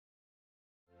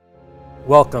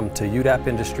Welcome to UDAP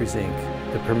Industries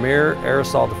Inc., the premier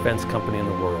aerosol defense company in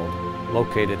the world,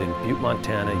 located in Butte,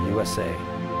 Montana, USA.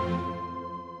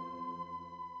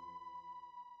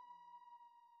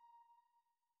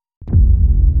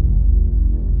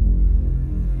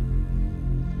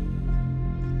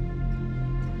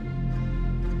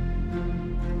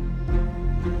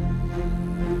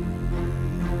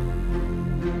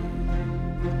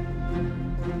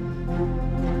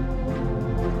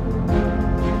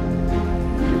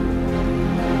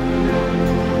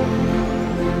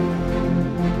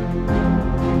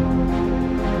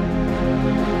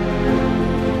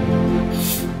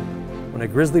 When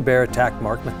a grizzly bear attacked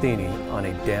Mark Matheny on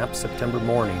a damp September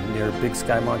morning near Big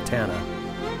Sky, Montana,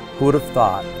 who would have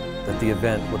thought that the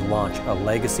event would launch a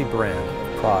legacy brand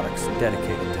of products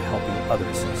dedicated to helping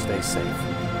others stay safe?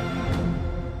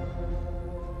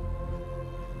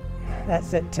 That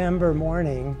September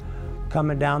morning,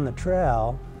 coming down the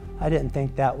trail, I didn't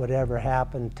think that would ever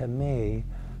happen to me,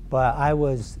 but I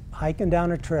was hiking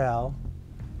down a trail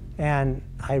and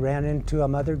I ran into a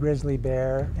mother grizzly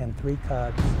bear and 3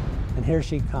 cubs. And here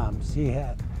she comes. She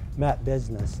had met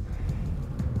business.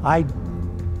 I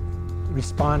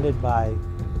responded by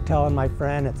telling my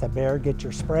friend, "It's a bear, get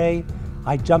your spray."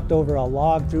 I jumped over a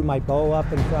log, threw my bow up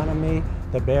in front of me.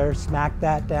 The bear smacked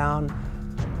that down,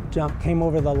 came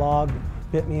over the log,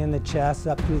 bit me in the chest,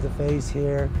 up through the face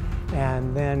here,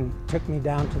 and then took me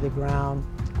down to the ground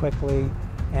quickly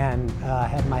and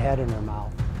had my head in her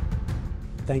mouth.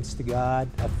 Thanks to God,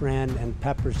 a friend, and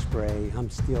pepper spray, I'm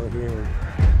still here.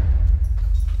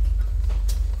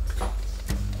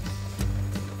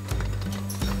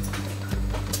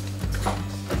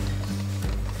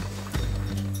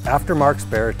 After Mark's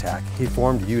bear attack, he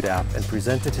formed UDAP and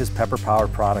presented his pepper power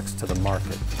products to the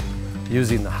market,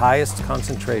 using the highest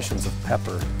concentrations of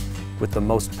pepper with the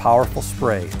most powerful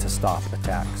spray to stop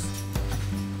attacks.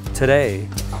 Today,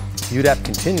 UDAP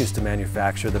continues to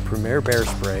manufacture the premier bear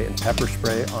spray and pepper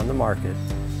spray on the market.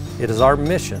 It is our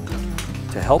mission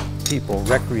to help people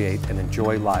recreate and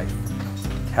enjoy life,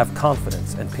 have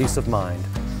confidence and peace of mind,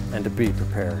 and to be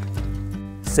prepared.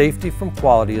 Safety from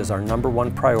quality is our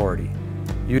 #1 priority.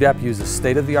 UDAP uses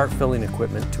state-of-the-art filling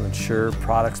equipment to ensure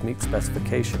products meet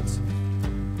specifications.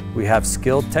 We have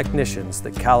skilled technicians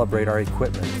that calibrate our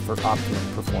equipment for optimum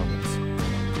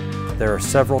performance. There are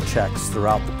several checks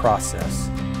throughout the process.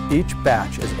 Each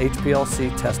batch is HPLC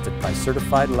tested by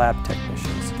certified lab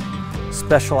technicians.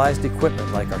 Specialized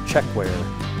equipment like our checkware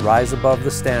rise above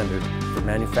the standard for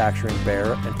manufacturing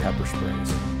bear and pepper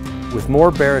sprays. With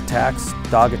more bear attacks,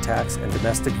 dog attacks, and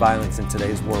domestic violence in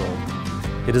today's world,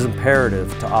 it is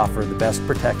imperative to offer the best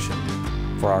protection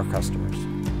for our customers.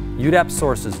 UDAP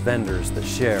sources vendors that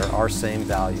share our same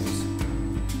values.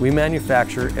 We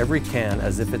manufacture every can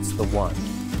as if it's the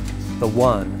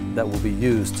one that will be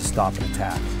used to stop an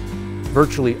attack.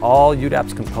 Virtually all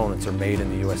UDAP's components are made in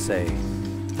the USA.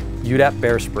 UDAP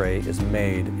bear spray is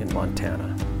made in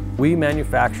Montana. We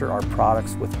manufacture our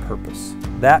products with purpose.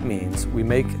 That means we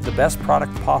make the best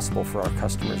product possible for our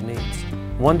customers' needs.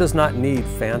 One does not need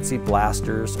fancy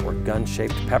blasters or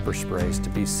gun-shaped pepper sprays to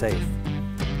be safe.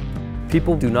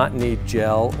 People do not need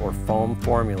gel or foam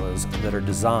formulas that are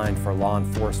designed for law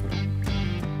enforcement.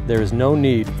 There is no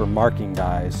need for marking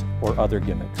dyes or other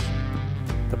gimmicks.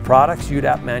 The products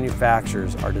UDAP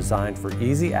manufactures are designed for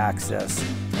easy access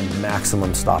and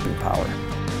maximum stopping power.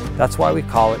 That's why we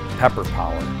call it pepper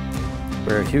power.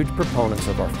 We're huge proponents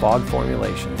of our fog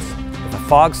formulations. If a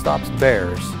fog stops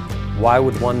bears, why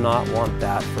would one not want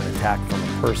that for an attack from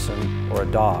a person or a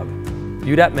dog?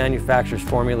 UDAP manufactures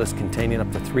formulas containing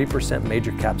up to 3%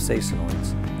 major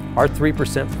capsaicinoids. Our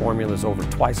 3% formula is over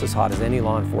twice as hot as any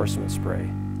law enforcement spray.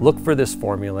 Look for this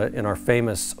formula in our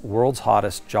famous world's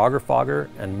hottest Jogger Fogger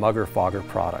and Mugger Fogger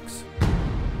products.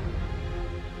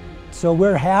 So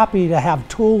we're happy to have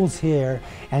tools here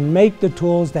and make the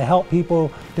tools to help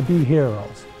people to be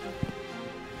heroes.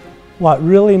 What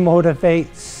really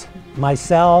motivates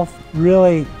myself,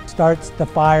 really starts the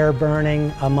fire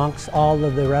burning amongst all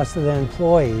of the rest of the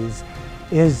employees,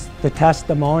 is the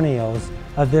testimonials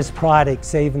of this product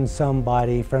saving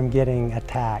somebody from getting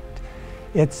attacked.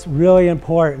 It's really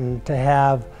important to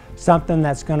have something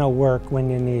that's going to work when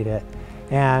you need it.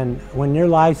 And when your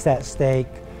life's at stake,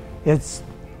 it's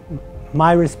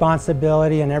my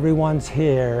responsibility and everyone's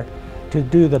here to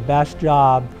do the best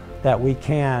job that we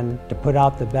can to put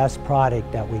out the best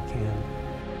product that we can.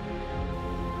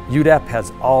 UDAP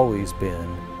has always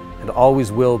been and always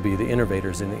will be the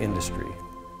innovators in the industry.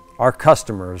 Our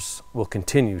customers will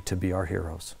continue to be our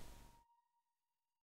heroes.